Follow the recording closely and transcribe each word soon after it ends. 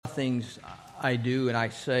things I do and I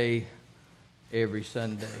say every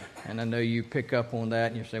Sunday. And I know you pick up on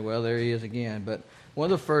that and you say, well, there he is again. But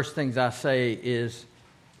one of the first things I say is,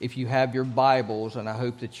 if you have your Bibles, and I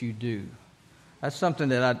hope that you do, that's something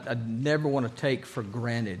that I never want to take for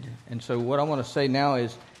granted. And so what I want to say now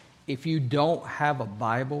is, if you don't have a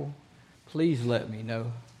Bible, please let me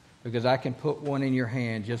know, because I can put one in your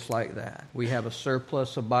hand just like that. We have a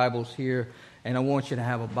surplus of Bibles here, and I want you to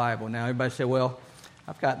have a Bible. Now, everybody say, well,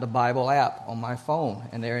 I've got the Bible app on my phone,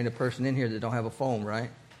 and there ain't a person in here that don't have a phone, right?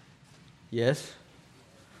 Yes?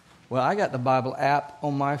 Well, I got the Bible app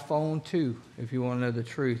on my phone too, if you want to know the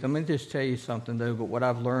truth. I'm going to just tell you something, though, but what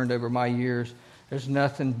I've learned over my years, there's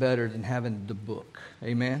nothing better than having the book.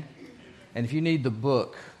 Amen? And if you need the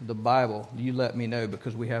book, the Bible, you let me know,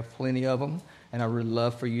 because we have plenty of them, and I really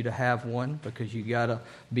love for you to have one, because you got to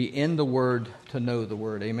be in the Word to know the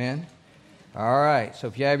Word. Amen? All right, so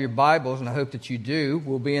if you have your Bibles, and I hope that you do,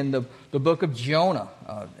 we'll be in the book of Jonah.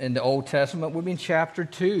 In the Old Testament, we'll be in chapter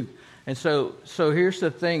 2. And so here's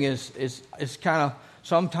the thing, is it's kind of,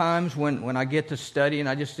 sometimes when I get to studying,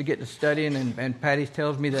 I just get to studying, and Patty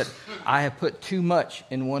tells me that I have put too much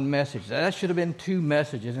in one message. That should have been 2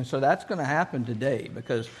 messages, and so that's going to happen today,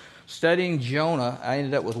 because studying Jonah, I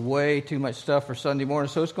ended up with way too much stuff for Sunday morning,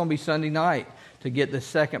 so it's going to be Sunday night to get the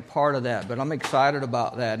second part of that, but I'm excited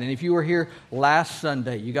about that. And if you were here last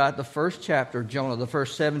Sunday, you got the first chapter of Jonah, the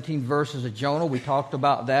first 17 verses of Jonah. We talked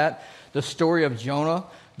about that, the story of Jonah.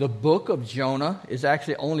 The book of Jonah is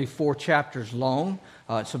actually only 4 chapters long.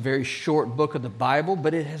 It's a very short book of the Bible,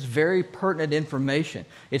 but it has very pertinent information.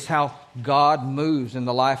 It's how God moves in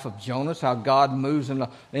the life of Jonah. It's how God moves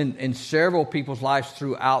in several people's lives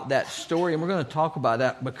throughout that story. And we're going to talk about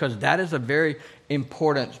that, because that is a very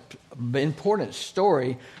important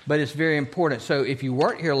story, but it's very important. So if you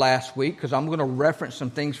weren't here last week, because I'm going to reference some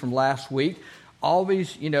things from last week,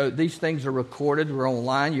 always, these things are recorded. We're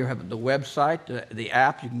online. You have the website, the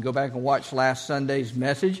app. You can go back and watch last Sunday's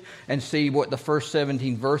message and see what the first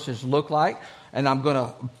 17 verses look like. And I'm going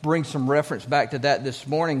to bring some reference back to that this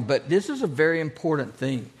morning. But this is a very important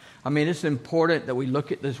thing. I mean, it's important that we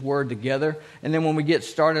look at this word together. And then when we get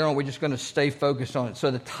started on it, we're just going to stay focused on it.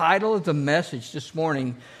 So the title of the message this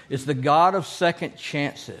morning is The God of Second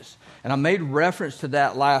Chances. And I made reference to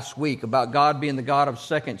that last week, about God being the God of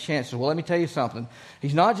second chances. Well, let me tell you something.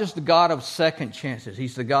 He's not just the God of second chances.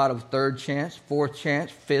 He's the God of third chance, fourth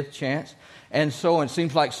chance, fifth chance. And so on. It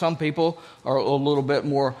seems like some people are a little bit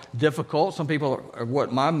more difficult. Some people are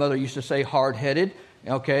what my mother used to say, hard-headed,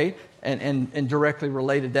 okay? And directly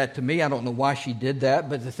related that to me. I don't know why she did that,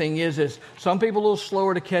 but the thing is some people are a little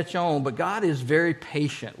slower to catch on, but God is very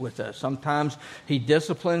patient with us. Sometimes He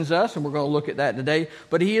disciplines us, and we're going to look at that today,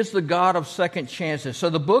 but He is the God of second chances. So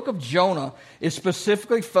the book of Jonah is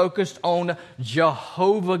specifically focused on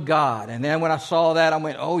Jehovah God. And then when I saw that, I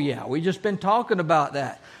went, oh yeah, we've just been talking about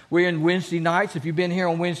that. We're in Wednesday nights. If you've been here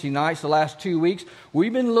on Wednesday nights the last 2 weeks,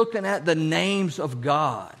 we've been looking at the names of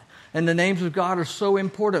God. And the names of God are so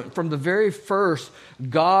important. From the very first,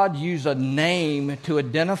 God used a name to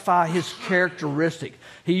identify His characteristic.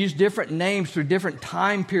 He used different names through different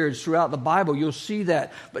time periods throughout the Bible. You'll see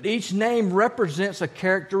that. But each name represents a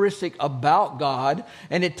characteristic about God,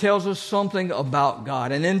 and it tells us something about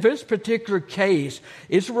God. And in this particular case,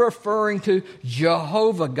 it's referring to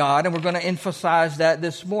Jehovah God, and we're going to emphasize that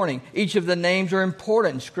this morning. Each of the names are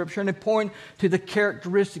important in Scripture, and they point to the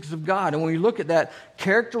characteristics of God. And when you look at that,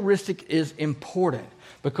 characteristic is important,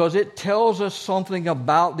 because it tells us something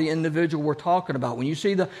about the individual we're talking about. When you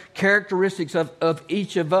see the characteristics of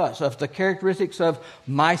each of us, of the characteristics of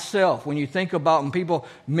myself, when you think about, when people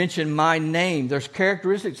mention my name, there's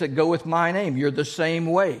characteristics that go with my name. You're the same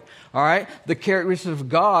way. All right? The characteristics of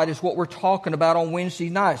God is what we're talking about on Wednesday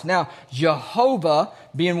nights. Now, Jehovah,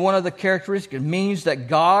 being one of the characteristics, means that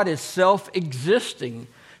God is self-existing.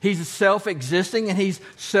 He's self-existing and He's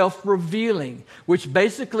self-revealing, which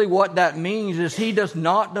basically what that means is He does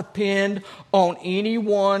not depend on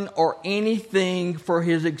anyone or anything for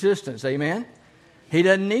His existence. Amen? He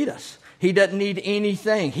doesn't need us. He doesn't need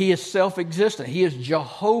anything. He is self-existent. He is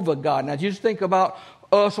Jehovah God. Now, just think about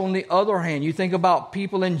us on the other hand. You think about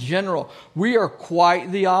people in general. We are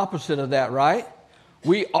quite the opposite of that, right?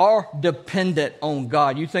 We are dependent on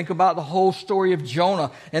God. You think about the whole story of Jonah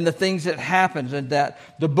and the things that happens, and that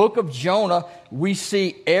the book of Jonah, we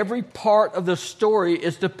see every part of the story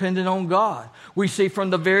is dependent on God. We see from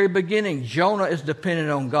the very beginning, Jonah is dependent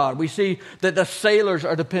on God. We see that the sailors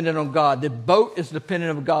are dependent on God. The boat is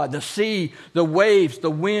dependent on God. The sea, the waves, the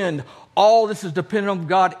wind, all this is dependent on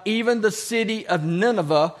God. Even the city of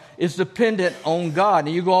Nineveh is dependent on God.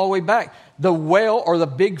 And you go all the way back. The whale or the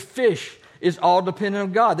big fish is all dependent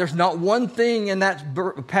on God. There's not one thing in that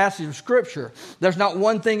passage of Scripture, there's not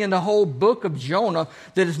one thing in the whole book of Jonah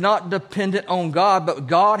that is not dependent on God, but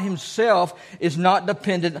God himself is not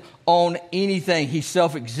dependent on anything. He's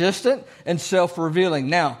self-existent and self-revealing.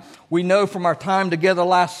 Now, we know from our time together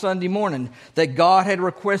last Sunday morning that God had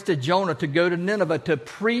requested Jonah to go to Nineveh to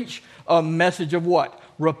preach a message of what?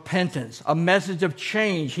 Repentance, a message of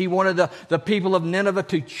change. He wanted the people of Nineveh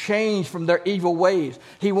to change from their evil ways.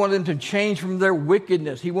 He wanted them to change from their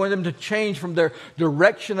wickedness. He wanted them to change from their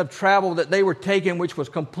direction of travel that they were taking, which was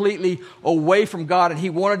completely away from God. And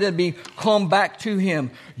he wanted them to come back to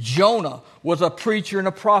him. Jonah was a preacher and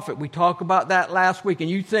a prophet. We talked about that last week. And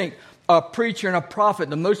you think a preacher and a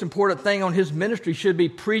prophet, the most important thing on his ministry should be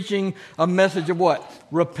preaching a message of what?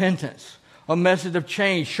 Repentance. A message of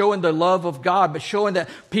change, showing the love of God, but showing that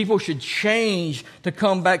people should change to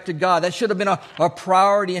come back to God. That should have been a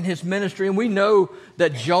priority in his ministry. And we know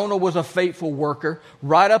that Jonah was a faithful worker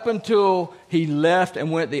right up until he left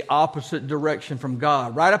and went the opposite direction from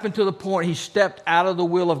God. Right up until the point he stepped out of the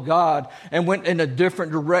will of God and went in a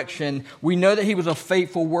different direction. We know that he was a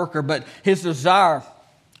faithful worker, but his desire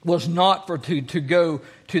was not to go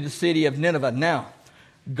to the city of Nineveh. Now,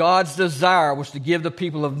 God's desire was to give the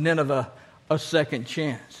people of Nineveh a second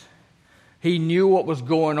chance. He knew what was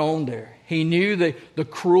going on there. He knew the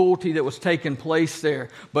cruelty that was taking place there,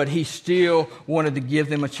 but he still wanted to give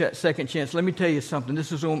them a second chance. Let me tell you something.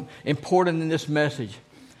 This is important in this message.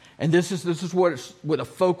 And this is what the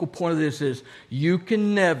focal point of this is. You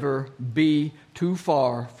can never be too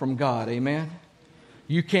far from God. Amen?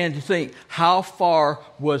 You can't think, how far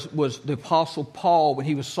was the Apostle Paul when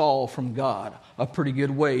he was Saul from God? A pretty good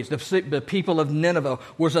ways. The people of Nineveh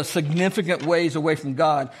was a significant ways away from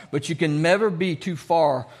God, but you can never be too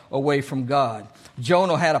far away from God.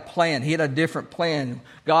 Jonah had a plan. He had a different plan.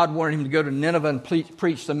 God wanted him to go to Nineveh and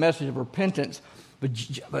preach the message of repentance,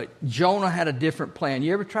 but Jonah had a different plan.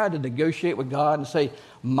 You ever tried to negotiate with God and say,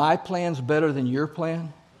 my plan's better than your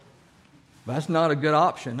plan? That's not a good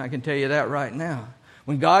option. I can tell you that right now.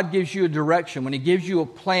 When God gives you a direction, when he gives you a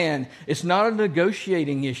plan, it's not a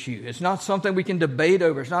negotiating issue. It's not something we can debate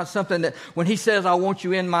over. It's not something that when he says, I want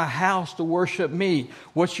you in my house to worship me,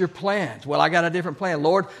 what's your plans? Well, I got a different plan.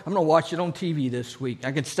 Lord, I'm going to watch it on TV this week.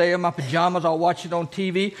 I can stay in my pajamas. I'll watch it on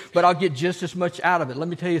TV, but I'll get just as much out of it. Let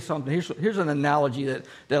me tell you something. Here's an analogy that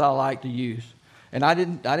I like to use. And I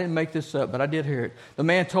didn't make this up, but I did hear it. The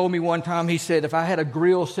man told me one time, he said, if I had a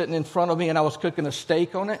grill sitting in front of me and I was cooking a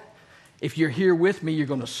steak on it, if you're here with me, you're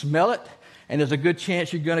going to smell it, and there's a good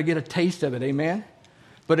chance you're going to get a taste of it, amen?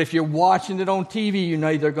 But if you're watching it on TV, you're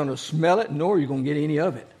neither going to smell it nor you're going to get any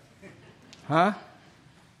of it. Huh?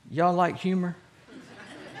 Y'all like humor?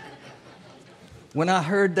 When I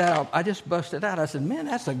heard that, I just busted out. I said, man,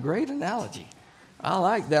 that's a great analogy. I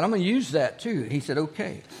like that. I'm going to use that too. He said,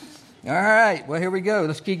 okay. All right, well, here we go.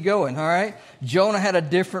 Let's keep going, all right? Jonah had a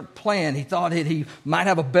different plan. He thought he might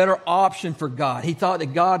have a better option for God. He thought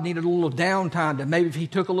that God needed a little downtime, that maybe if he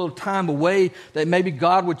took a little time away, that maybe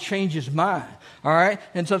God would change his mind, all right?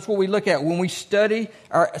 And so that's what we look at. When we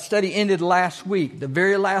our study ended last week, the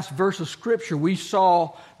very last verse of Scripture, we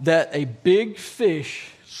saw that a big fish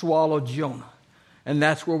swallowed Jonah. And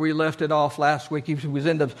that's where we left it off last week. He was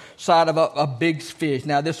in the side of a big fish.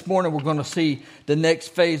 Now, this morning we're going to see the next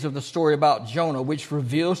phase of the story about Jonah, which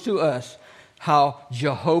reveals to us how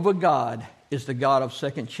Jehovah God is the God of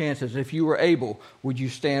second chances. If you were able, would you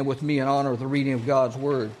stand with me in honor of the reading of God's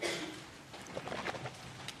Word?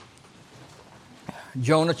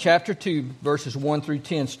 Jonah chapter 2, verses 1 through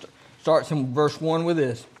 10, starts in verse 1 with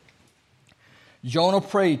this. Jonah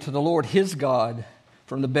prayed to the Lord his God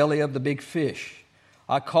from the belly of the big fish.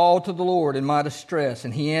 I called to the Lord in my distress,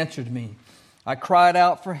 and he answered me. I cried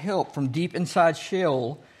out for help from deep inside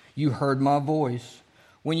Sheol. You heard my voice.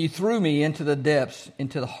 When you threw me into the depths,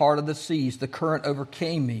 into the heart of the seas, the current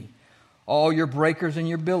overcame me. All your breakers and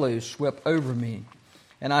your billows swept over me.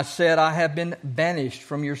 And I said, I have been banished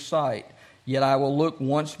from your sight, yet I will look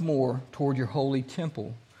once more toward your holy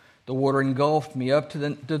temple. The water engulfed me up to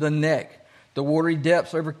the neck. The watery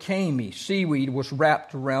depths overcame me. Seaweed was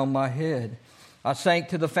wrapped around my head. I sank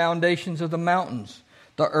to the foundations of the mountains.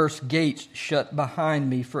 The earth's gates shut behind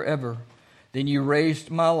me forever. Then you raised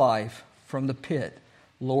my life from the pit,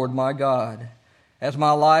 Lord my God. As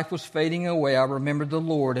my life was fading away, I remembered the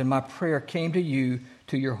Lord, and my prayer came to you,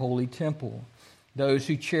 to your holy temple. Those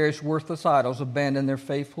who cherish worthless idols abandon their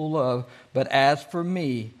faithful love. But as for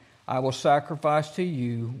me, I will sacrifice to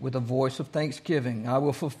you with a voice of thanksgiving. I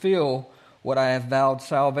will fulfill what I have vowed.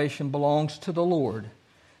 Salvation belongs to the Lord.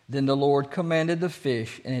 Then the Lord commanded the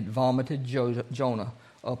fish, and it vomited Jonah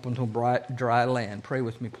up into dry land. Pray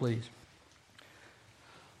with me, please.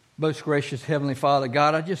 Most gracious Heavenly Father,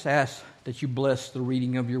 God, I just ask that you bless the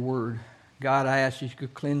reading of your word. God, I ask that you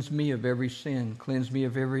could cleanse me of every sin, cleanse me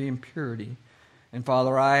of every impurity. And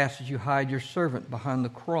Father, I ask that you hide your servant behind the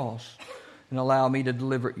cross and allow me to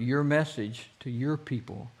deliver your message to your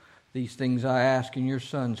people. These things I ask in your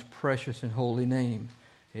Son's precious and holy name.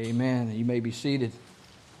 Amen. You may be seated.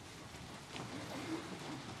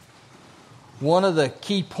 One of the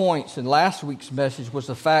key points in last week's message was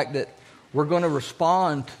the fact that we're going to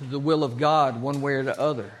respond to the will of God one way or the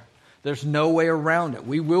other. There's no way around it.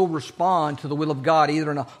 We will respond to the will of God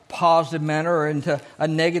either in a positive manner or into a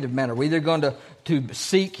negative manner. We're either going to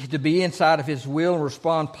seek to be inside of His will and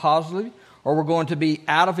respond positively, or we're going to be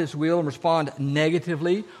out of His will and respond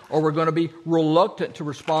negatively, or we're going to be reluctant to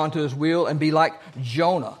respond to His will and be like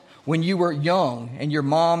Jonah. When you were young and your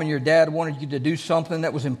mom and your dad wanted you to do something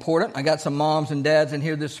that was important, I got some moms and dads in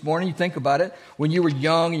here this morning. You think about it. When you were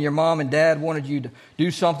young and your mom and dad wanted you to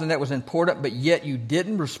do something that was important, but yet you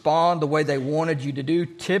didn't respond the way they wanted you to do,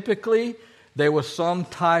 typically there was some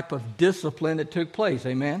type of discipline that took place.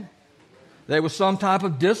 Amen? There was some type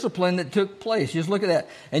of discipline that took place. Just look at that.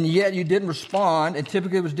 And yet you didn't respond, and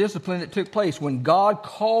typically it was discipline that took place. When God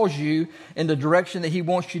calls you in the direction that He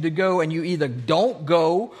wants you to go, and you either don't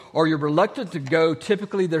go or you're reluctant to go,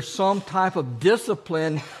 typically there's some type of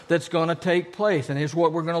discipline that's going to take place. And here's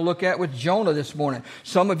what we're going to look at with Jonah this morning.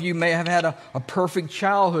 Some of you may have had a perfect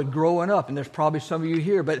childhood growing up, and there's probably some of you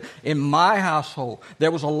here. But in my household,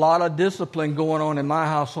 there was a lot of discipline going on in my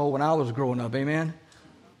household when I was growing up. Amen?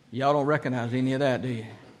 Y'all don't recognize any of that, do you?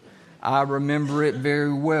 I remember it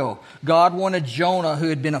very well. God wanted Jonah, who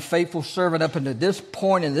had been a faithful servant up until this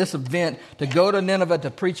point in this event, to go to Nineveh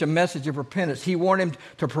to preach a message of repentance. He wanted him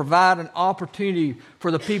to provide an opportunity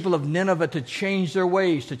for the people of Nineveh to change their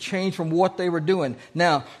ways, to change from what they were doing.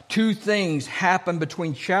 Now, two things happened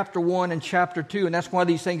between chapter 1 and chapter 2, and that's why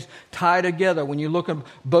these things tie together. When you look at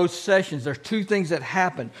both sessions, there's two things that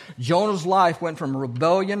happened. Jonah's life went from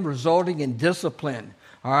rebellion resulting in discipline.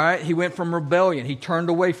 All right, he went from rebellion. He turned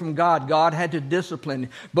away from God. God had to discipline.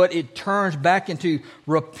 But it turns back into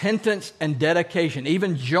repentance and dedication.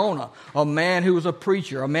 Even Jonah, a man who was a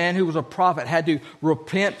preacher, a man who was a prophet, had to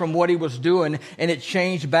repent from what he was doing, and it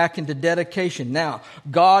changed back into dedication. Now,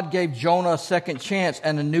 God gave Jonah a second chance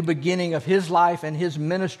and a new beginning of his life and his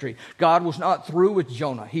ministry. God was not through with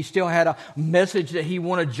Jonah. He still had a message that He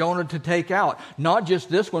wanted Jonah to take out. Not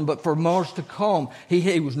just this one, but for more to come.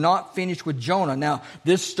 He was not finished with Jonah. Now,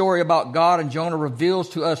 this story about God and Jonah reveals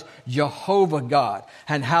to us Jehovah God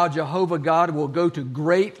and how Jehovah God will go to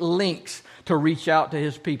great lengths to reach out to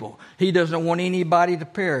His people. He doesn't want anybody to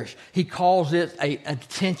perish. He calls it an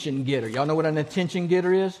attention getter. Y'all know what an attention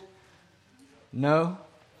getter is? No?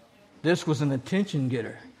 This was an attention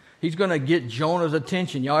getter. He's going to get Jonah's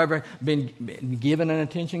attention. Y'all ever been given an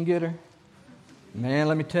attention getter? Man,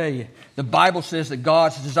 let me tell you, the Bible says that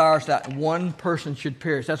God desires that one person should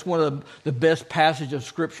perish. That's one of the best passages of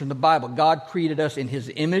Scripture in the Bible. God created us in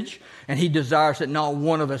His image, and He desires that not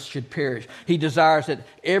one of us should perish. He desires that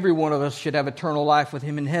every one of us should have eternal life with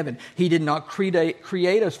Him in heaven. He did not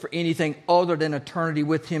create us for anything other than eternity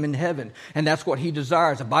with Him in heaven, and that's what He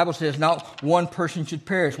desires. The Bible says not one person should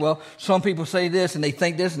perish. Well, some people say this, and they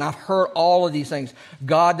think this, and I've heard all of these things.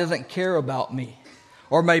 God doesn't care about me.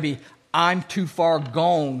 Or maybe, I'm too far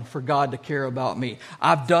gone for God to care about me.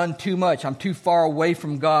 I've done too much. I'm too far away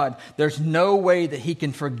from God. There's no way that He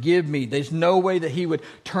can forgive me. There's no way that He would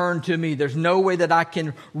turn to me. There's no way that I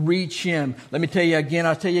can reach Him. Let me tell you again,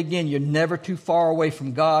 I'll tell you again, you're never too far away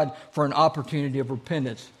from God for an opportunity of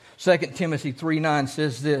repentance. 2 Timothy 3:9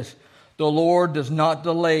 says this, "The Lord does not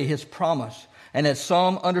delay His promise, and as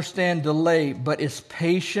some understand delay, but is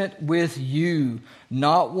patient with you,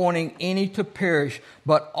 not wanting any to perish,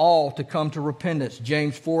 but all to come to repentance."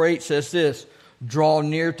 James 4:8 says this, "Draw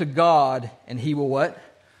near to God, and He will" what?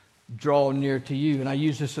 Draw near to you. And I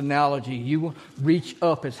use this analogy. You will reach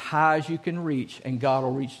up as high as you can reach, and God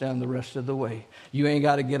will reach down the rest of the way. You ain't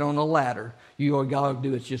got to get on a ladder. You all got to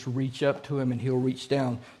do is just reach up to Him, and He'll reach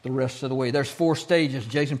down the rest of the way. There's 4 stages.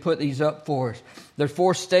 Jason put these up for us. There's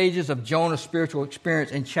 4 stages of Jonah's spiritual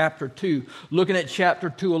experience in chapter 2. Looking at chapter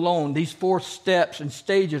 2 alone, these 4 steps and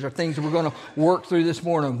stages are things that we're going to work through this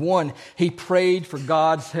morning. 1, he prayed for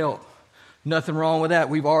God's help. Nothing wrong with that.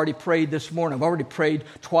 We've already prayed this morning. I've already prayed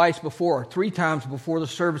twice before, 3 times before the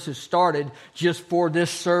services started, just for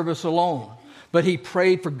this service alone. But he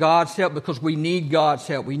prayed for God's help because we need God's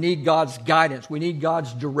help. We need God's guidance. We need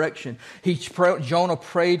God's direction. Jonah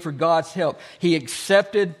prayed for God's help. He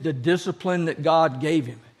accepted the discipline that God gave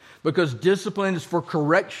him. Because discipline is for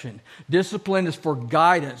correction. Discipline is for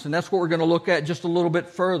guidance. And that's what we're going to look at just a little bit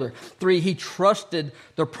further. 3, he trusted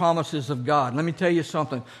the promises of God. Let me tell you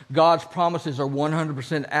something. God's promises are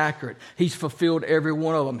 100% accurate. He's fulfilled every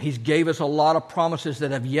one of them. He's gave us a lot of promises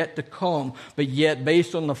that have yet to come. But yet,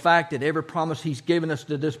 based on the fact that every promise he's given us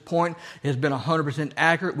to this point has been 100%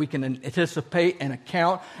 accurate, we can anticipate and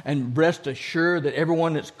account and rest assured that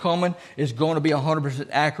everyone that's coming is going to be 100%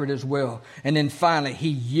 accurate as well. And then finally, he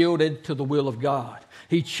yielded to the will of God.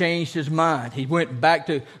 He changed his mind. He went back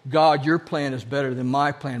to God, your plan is better than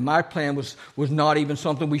my plan. My plan was not even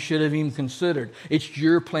something we should have even considered. It's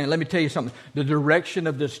your plan. Let me tell you something. The direction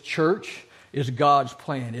of this church is God's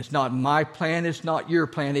plan. It's not my plan. It's not your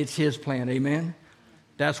plan. It's his plan. Amen?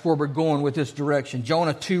 That's where we're going with this direction.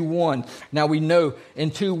 Jonah 2:1. Now we know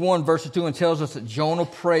in 2:1, verse 2, it tells us that Jonah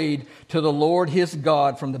prayed to the Lord his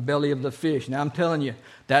God from the belly of the fish. Now I'm telling you,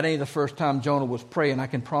 that ain't the first time Jonah was praying. I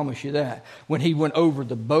can promise you that. When he went over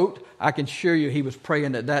the boat, I can assure you he was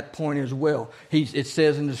praying at that point as well. It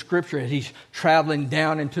says in the scripture, as he's traveling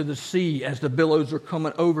down into the sea, as the billows are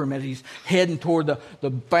coming over him, as he's heading toward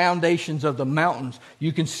the foundations of the mountains,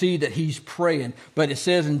 you can see that he's praying. But it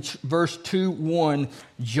says in verse 2:1,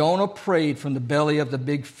 Jonah prayed from the belly of the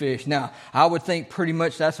big fish. Now, I would think pretty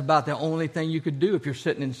much that's about the only thing you could do if you're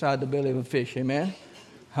sitting inside the belly of a fish. Amen?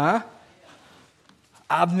 Huh?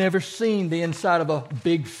 I've never seen the inside of a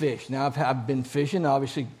big fish. Now, I've been fishing,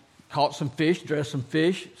 obviously caught some fish, dressed some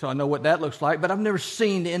fish, so I know what that looks like. But I've never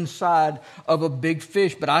seen the inside of a big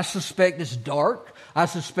fish. But I suspect it's dark. I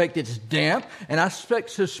suspect it's damp. And I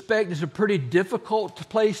suspect it's a pretty difficult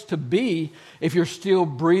place to be if you're still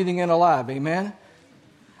breathing and alive. Amen?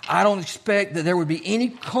 I don't expect that there would be any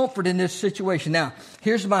comfort in this situation. Now,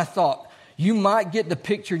 here's my thought. You might get the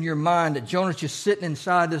picture in your mind that Jonah's just sitting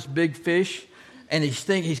inside this big fish, and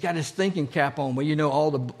he's got his thinking cap on. Well, you know, all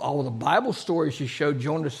the Bible stories just show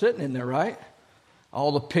Jonah sitting in there, right?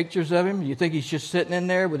 All the pictures of him. You think he's just sitting in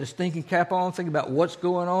there with his thinking cap on, thinking about what's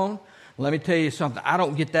going on? Let me tell you something. I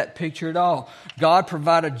don't get that picture at all. God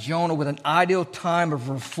provided Jonah with an ideal time of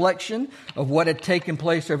reflection of what had taken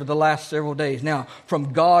place over the last several days. Now,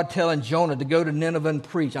 from God telling Jonah to go to Nineveh and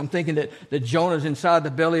preach, I'm thinking that Jonah's inside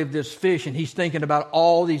the belly of this fish, and he's thinking about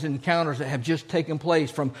all these encounters that have just taken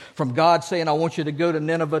place. From God saying, I want you to go to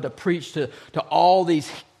Nineveh to preach to all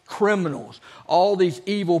these criminals, all these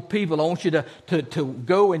evil people. I want you to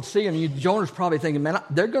go and see them. Jonah's probably thinking, man,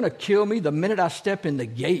 they're going to kill me the minute I step in the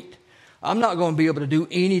gate. I'm not going to be able to do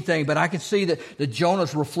anything, but I can see that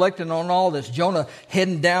Jonah's reflecting on all this. Jonah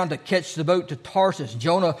heading down to catch the boat to Tarsus.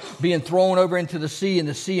 Jonah being thrown over into the sea and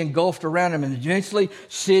the sea engulfed around him, and eventually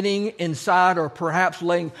sitting inside or perhaps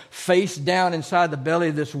laying face down inside the belly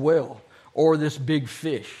of this whale or this big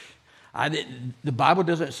fish. The Bible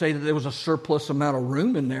doesn't say that there was a surplus amount of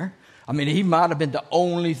room in there. I mean, he might have been the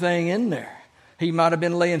only thing in there. He might have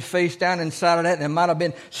been laying face down inside of that, and there might have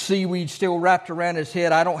been seaweed still wrapped around his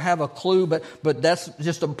head. I don't have a clue, but that's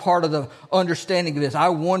just a part of the understanding of this. I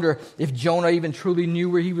wonder if Jonah even truly knew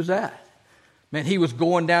where he was at. Man, he was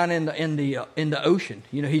going down in the ocean.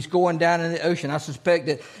 You know, he's going down in the ocean. I suspect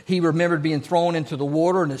that he remembered being thrown into the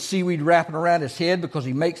water and the seaweed wrapping around his head, because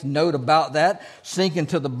he makes note about that, sinking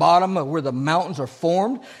to the bottom of where the mountains are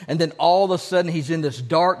formed. And then all of a sudden he's in this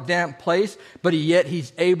dark, damp place, but yet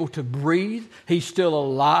he's able to breathe. He's still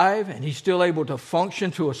alive, and he's still able to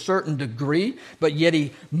function to a certain degree, but yet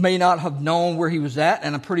he may not have known where he was at.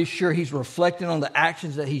 And I'm pretty sure he's reflecting on the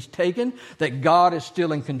actions that he's taken, that God is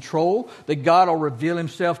still in control, that God will reveal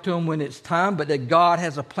himself to him when it's time, but that God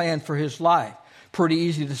has a plan for his life. Pretty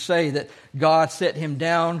easy to say that God set him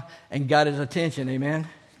down and got his attention. Amen.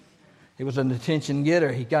 He was an attention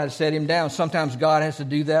getter. He got to set him down. Sometimes God has to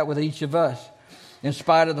do that with each of us. In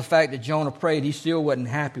spite of the fact that Jonah prayed, he still wasn't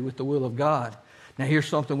happy with the will of God. Now here's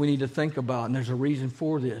something we need to think about, and there's a reason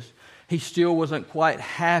for this. He still wasn't quite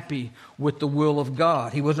happy with the will of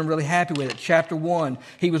God. He wasn't really happy with it. Chapter 1,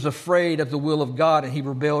 he was afraid of the will of God and he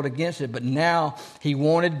rebelled against it. But now he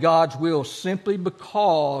wanted God's will simply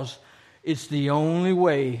because it's the only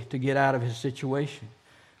way to get out of his situation.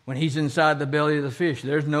 When he's inside the belly of the fish,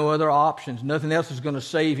 there's no other options. Nothing else is going to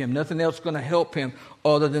save him. Nothing else is going to help him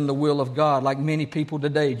other than the will of God. Like many people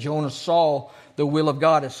today, Jonah saw the will of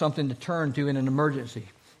God as something to turn to in an emergency.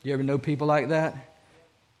 Do you ever know people like that?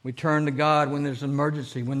 We turn to God when there's an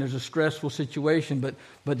emergency, when there's a stressful situation,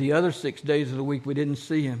 but the other 6 days of the week we didn't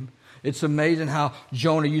see him. It's amazing how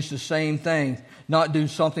Jonah used the same thing, not do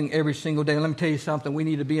something every single day. Let me tell you something. We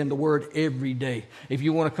need to be in the Word every day. If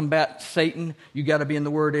you want to combat Satan, you got to be in the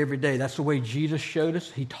Word every day. That's the way Jesus showed us.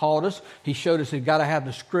 He taught us. He showed us we've got to have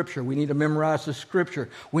the Scripture. We need to memorize the Scripture.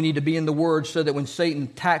 We need to be in the Word so that when Satan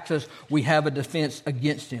attacks us, we have a defense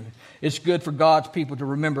against him. It's good for God's people to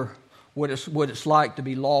remember what it's like to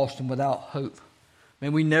be lost and without hope.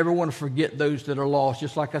 Man, we never want to forget those that are lost.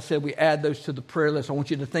 Just like I said, we add those to the prayer list. I want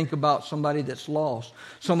you to think about somebody that's lost,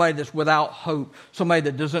 somebody that's without hope, somebody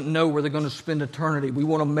that doesn't know where they're going to spend eternity. We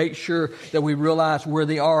want to make sure that we realize where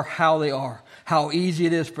they are, how easy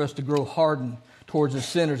it is for us to grow hardened towards the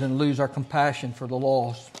sinners and lose our compassion for the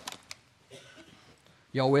lost.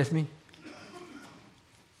 Y'all with me?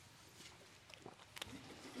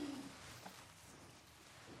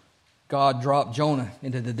 God dropped Jonah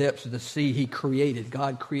into the depths of the sea He created.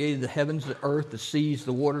 God created the heavens, the earth, the seas,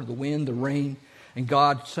 the water, the wind, the rain, and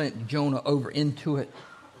God sent Jonah over into it.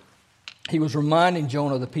 He was reminding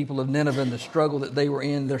Jonah of the people of Nineveh and the struggle that they were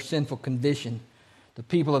in, their sinful condition. The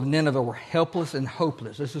people of Nineveh were helpless and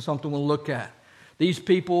hopeless. This is something we'll look at. These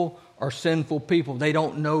people are sinful people. They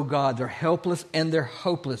don't know God. They're helpless and they're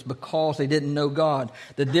hopeless because they didn't know God.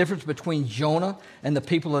 The difference between Jonah and the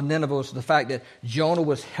people of Nineveh was the fact that Jonah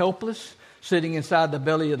was helpless, sitting inside the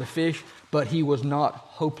belly of the fish, but he was not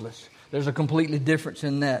hopeless. There's a completely difference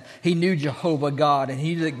in that. He knew Jehovah God, and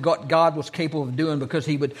he knew what God was capable of doing because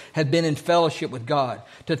he had been in fellowship with God.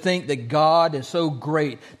 To think that God is so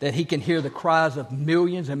great that He can hear the cries of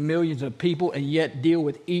millions and millions of people and yet deal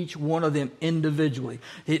with each one of them individually.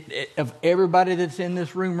 Of everybody that's in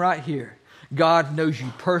this room right here, God knows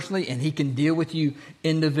you personally and He can deal with you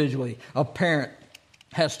individually. A parent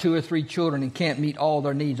has 2 or 3 children and can't meet all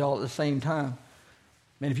their needs all at the same time.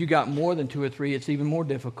 And if you got more than 2 or 3, it's even more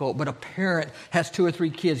difficult. But a parent has 2 or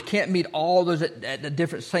 3 kids, can't meet all those at the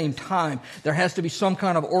different same time. There has to be some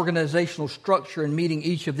kind of organizational structure in meeting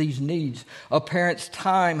each of these needs. A parent's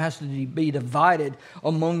time has to be divided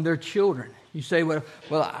among their children. You say, well,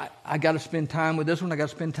 I got to spend time with this one. I got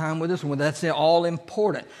to spend time with this one. Well, that's all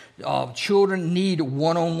important. Children need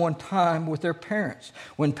one-on-one time with their parents.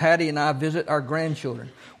 When Patty and I visit our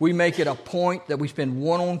grandchildren, we make it a point that we spend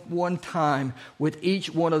one-on-one time with each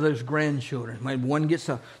one of those grandchildren. One gets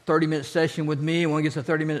a 30-minute session with me, one gets a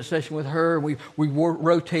 30-minute session with her. We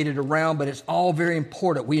rotate it around, but it's all very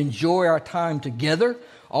important. We enjoy our time together,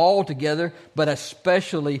 all together, but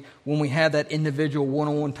especially when we have that individual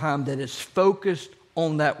one-on-one time that is focused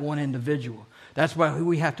on that one individual. That's why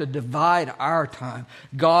we have to divide our time.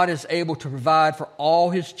 God is able to provide for all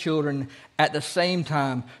His children at the same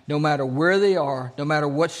time, no matter where they are, no matter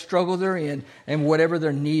what struggle they're in, and whatever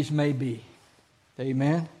their needs may be.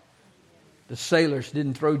 Amen? The sailors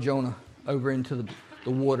didn't throw Jonah over into the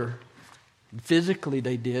water. Physically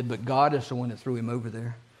they did, but God is the one that threw him over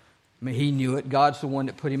there. I mean, He knew it. God's the one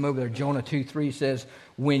that put him over there. Jonah 2:3 says,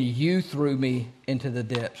 when you threw me into the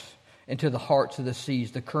depths, into the hearts of the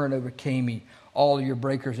seas, the current overcame me. All your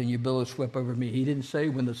breakers and your billows swept over me. He didn't say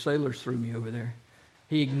when the sailors threw me over there.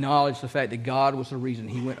 He acknowledged the fact that God was the reason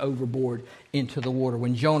he went overboard into the water.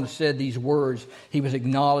 When Jonah said these words, he was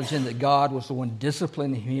acknowledging that God was the one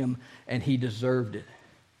disciplining him and he deserved it.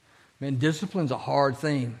 Man, discipline's a hard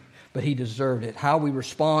thing, but he deserved it. How we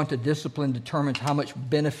respond to discipline determines how much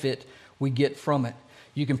benefit we get from it.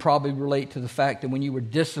 You can probably relate to the fact that when you were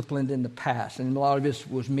disciplined in the past, and a lot of this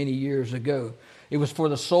was many years ago, it was for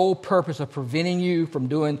the sole purpose of preventing you from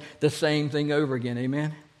doing the same thing over again.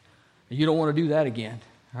 Amen? You don't want to do that again.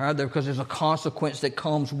 All right, because there's a consequence that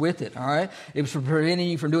comes with it. All right, it was for preventing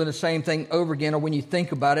you from doing the same thing over again. Or when you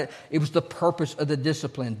think about it, it was the purpose of the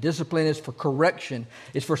discipline. Discipline is for correction.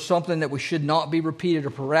 It's for something that we should not be repeated,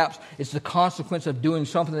 or perhaps it's the consequence of doing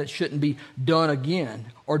something that shouldn't be done again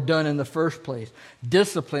or done in the first place.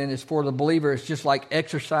 Discipline is for the believer. It's just like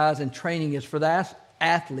exercise and training is for the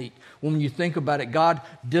athlete. When you think about it, God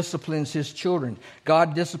disciplines His children.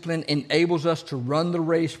 God discipline enables us to run the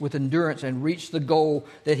race with endurance and reach the goal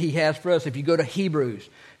that He has for us. If you go to Hebrews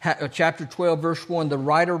chapter 12, verse 1, the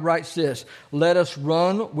writer writes this: let us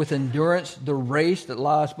run with endurance the race that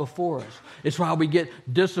lies before us. It's how we get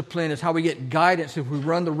discipline. It's how we get guidance if we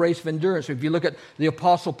run the race of endurance. If you look at the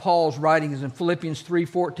Apostle Paul's writings in Philippians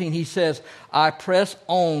 3:14, he says, I press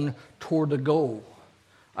on toward the goal.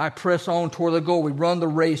 I press on toward the goal. We run the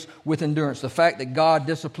race with endurance. The fact that God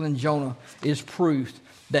disciplined Jonah is proof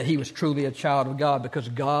that he was truly a child of God, because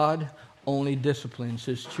God only disciplines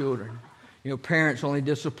His children. You know, parents only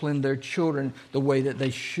discipline their children the way that they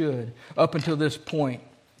should. Up until this point,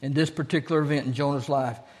 in this particular event in Jonah's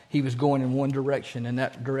life, he was going in one direction, and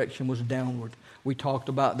that direction was downward. We talked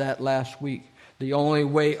about that last week. The only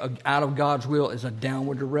way out of God's will is a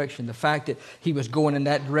downward direction. The fact that he was going in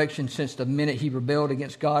that direction since the minute he rebelled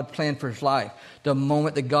against God's plan for his life, the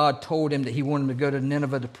moment that God told him that he wanted him to go to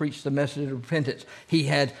Nineveh to preach the message of repentance, he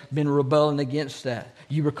had been rebelling against that.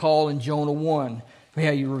 You recall in Jonah 1, how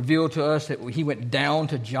you revealed to us that he went down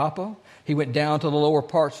to Joppa. He went down to the lower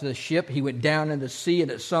parts of the ship. He went down in the sea, and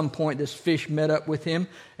at some point this fish met up with him,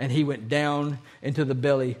 and he went down into the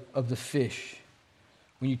belly of the fish.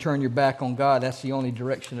 When you turn your back on God, that's the only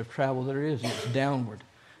direction of travel there is, and it's downward.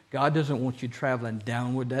 God doesn't want you traveling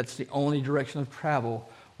downward. That's the only direction of travel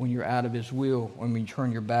when you're out of his will, when you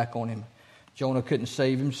turn your back on him. Jonah couldn't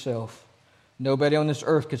save himself. Nobody on this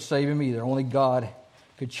earth could save him either. Only God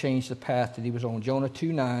could change the path that he was on. Jonah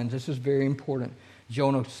 2:9, this is very important.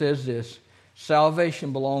 Jonah says this,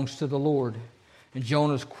 salvation belongs to the Lord. And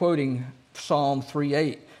Jonah's quoting Psalm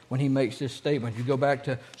 3:8 when he makes this statement. If you go back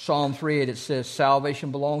to Psalm 3:8, it says,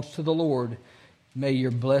 salvation belongs to the Lord. May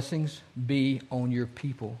your blessings be on your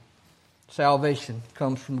people. Salvation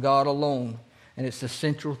comes from God alone, and it's the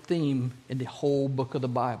central theme in the whole book of the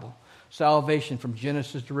Bible. Salvation from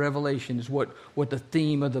Genesis to Revelation is what the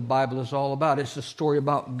theme of the Bible is all about. It's a story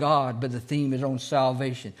about God, but the theme is on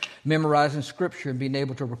salvation. Memorizing Scripture and being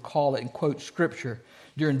able to recall it and quote Scripture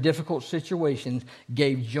during difficult situations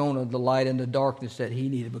gave Jonah the light in the darkness that he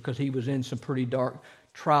needed, because he was in some pretty dark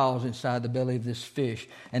trials inside the belly of this fish,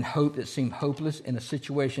 and hope that seemed hopeless in a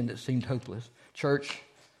situation that seemed hopeless. Church,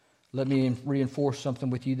 let me reinforce something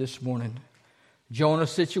with you this morning.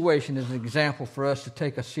 Jonah's situation is an example for us to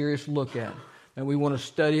take a serious look at. And we want to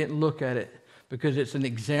study it and look at it because it's an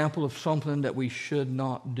example of something that we should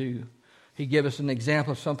not do. He gave us an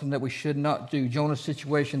example of something that we should not do. Jonah's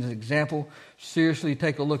situation is an example. Seriously,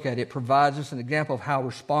 take a look at it. It provides us an example of how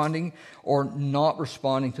responding or not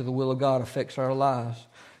responding to the will of God affects our lives.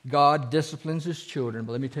 God disciplines his children,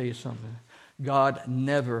 but let me tell you something. God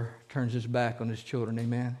never turns his back on his children.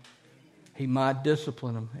 Amen. He might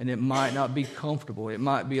discipline them, and it might not be comfortable. It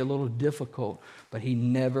might be a little difficult, but he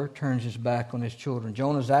never turns his back on his children.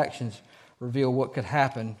 Jonah's actions reveal what could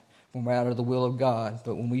happen when we're out of the will of God.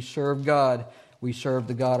 But when we serve God, we serve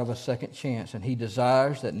the God of a second chance, and he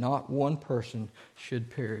desires that not one person should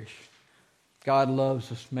perish. God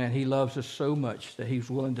loves us, man. He loves us so much that he's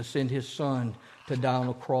willing to send his son to die on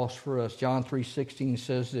the cross for us. John 3:16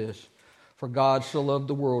 says this, for God so loved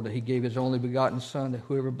the world that he gave his only begotten Son, that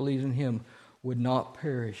whoever believes in him would not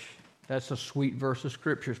perish. That's a sweet verse of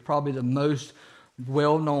Scripture. It's probably the most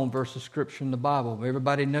well-known verse of Scripture in the Bible.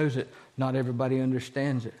 Everybody knows it. Not everybody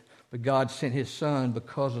understands it. But God sent his Son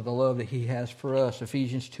because of the love that he has for us.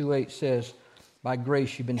 Ephesians 2:8 says, by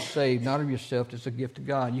grace you've been saved, not of yourself. It's a gift of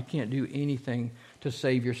God. You can't do anything to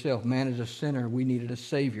save yourself. Man is a sinner. We needed a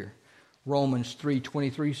Savior. Romans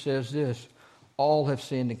 3:23 says this, all have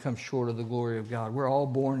sinned and come short of the glory of God. We're all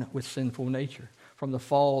born with sinful nature. From the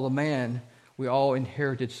fall of man, we all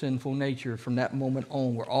inherited sinful nature from that moment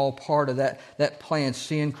on. We're all part of that plan.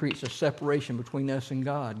 Sin creates a separation between us and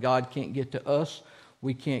God. God can't get to us.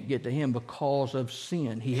 We can't get to him because of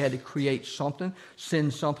sin. He had to create something,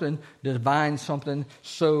 send something, divine something,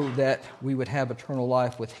 so that we would have eternal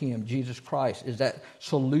life with him. Jesus Christ is that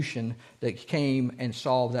solution that came and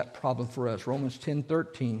solved that problem for us. Romans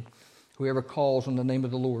 10:13. Whoever calls on the name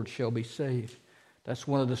of the Lord shall be saved. That's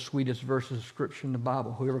one of the sweetest verses of Scripture in the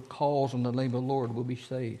Bible. Whoever calls on the name of the Lord will be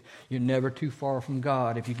saved. You're never too far from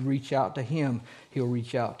God. If you reach out to him, he'll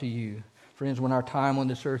reach out to you. Friends, when our time on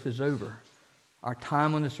this earth is over, we're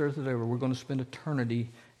going to spend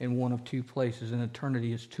eternity in one of two places, and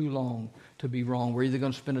eternity is too long to be wrong. We're either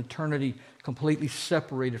going to spend eternity completely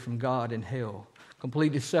separated from God in hell,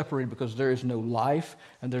 completely separated because there is no life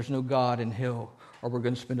and there's no God in hell, or we're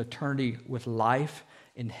going to spend eternity with life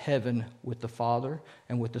in heaven with the Father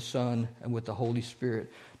and with the Son and with the Holy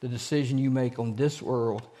Spirit. The decision you make on this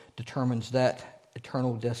world determines that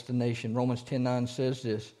eternal destination. Romans 10:9 says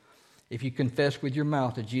this, if you confess with your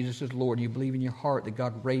mouth that Jesus is Lord, you believe in your heart that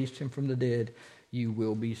God raised him from the dead, you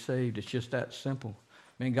will be saved. It's just that simple.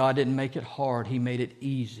 Man, God didn't make it hard. He made it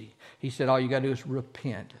easy. He said all you got to do is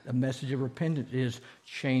repent. The message of repentance is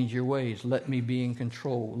change your ways. Let me be in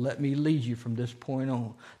control. Let me lead you from this point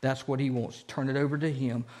on. That's what he wants. Turn it over to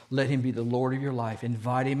him. Let him be the Lord of your life.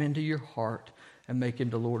 Invite him into your heart and make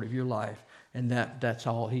him the Lord of your life. And that's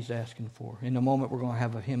all he's asking for. In a moment, we're going to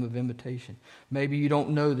have a hymn of invitation. Maybe you don't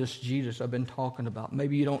know this Jesus I've been talking about.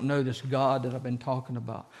 Maybe you don't know this God that I've been talking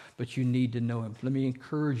about, but you need to know him. Let me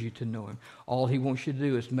encourage you to know him. All he wants you to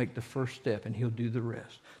do is make the first step, and he'll do the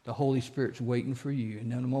rest. The Holy Spirit's waiting for you.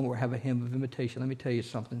 And in a moment, we'll have a hymn of invitation. Let me tell you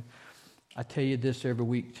something. I tell you this every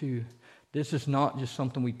week, too. This is not just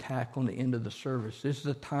something we tack on the end of the service. This is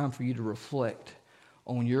a time for you to reflect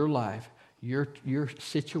on your life, your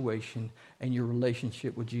situation, and your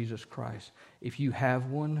relationship with Jesus Christ. If you have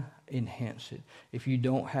one, enhance it. If you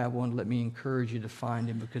don't have one, let me encourage you to find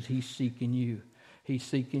him, because he's seeking you. He's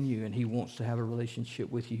seeking you, and he wants to have a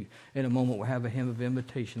relationship with you. In a moment, we'll have a hymn of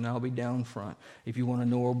invitation. I'll be down front. If you want to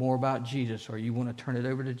know more about Jesus, or you want to turn it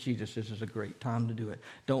over to Jesus, this is a great time to do it.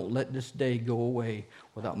 Don't let this day go away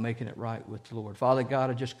without making it right with the Lord. Father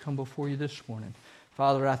God, I just come before you this morning.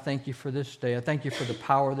 Father, I thank you for this day. I thank you for the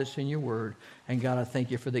power that's in your word. And God, I thank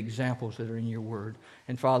you for the examples that are in your word.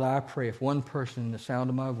 And Father, I pray if one person in the sound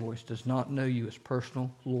of my voice does not know you as personal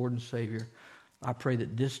Lord and Savior, I pray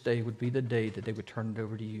that this day would be the day that they would turn it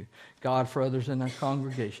over to you. God, for others in that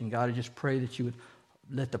congregation, God, I just pray that you would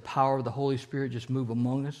let the power of the Holy Spirit just move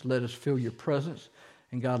among us. Let us feel your presence.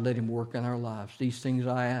 And God, let him work in our lives. These things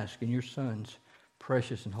I ask in your Son's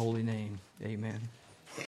precious and holy name. Amen.